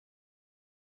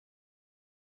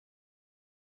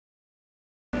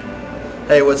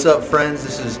Hey, what's up, friends?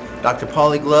 This is Dr.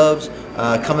 Paulie Gloves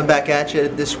coming back at you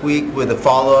this week with a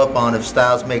follow-up on If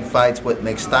Styles Make Fights, What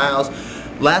Makes Styles.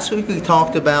 Last week we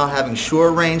talked about having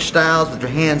short-range styles with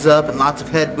your hands up and lots of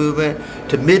head movement,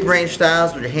 to mid-range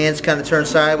styles with your hands kind of turned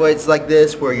sideways like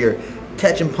this, where you're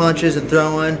catching punches and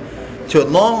throwing, to a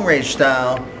long-range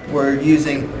style where you're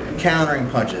using countering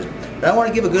punches. But I want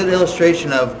to give a good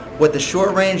illustration of what the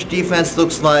short-range defense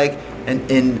looks like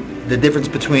and the difference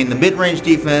between the mid-range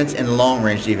defense and the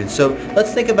long-range defense. So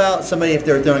let's think about somebody if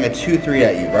they're throwing a 2-3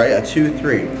 at you, right? A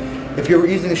 2-3. If you're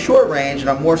using a short range and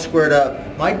I'm more squared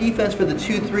up, my defense for the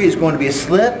 2-3 is going to be a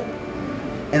slip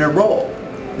and a roll.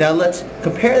 Now let's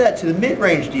compare that to the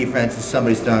mid-range defense as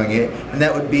somebody's throwing it, and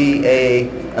that would be a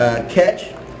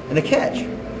catch and a catch.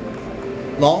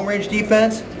 Long-range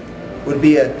defense would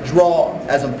be a draw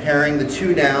as I'm paring the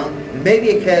two down, and maybe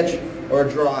a catch or a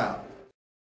draw out.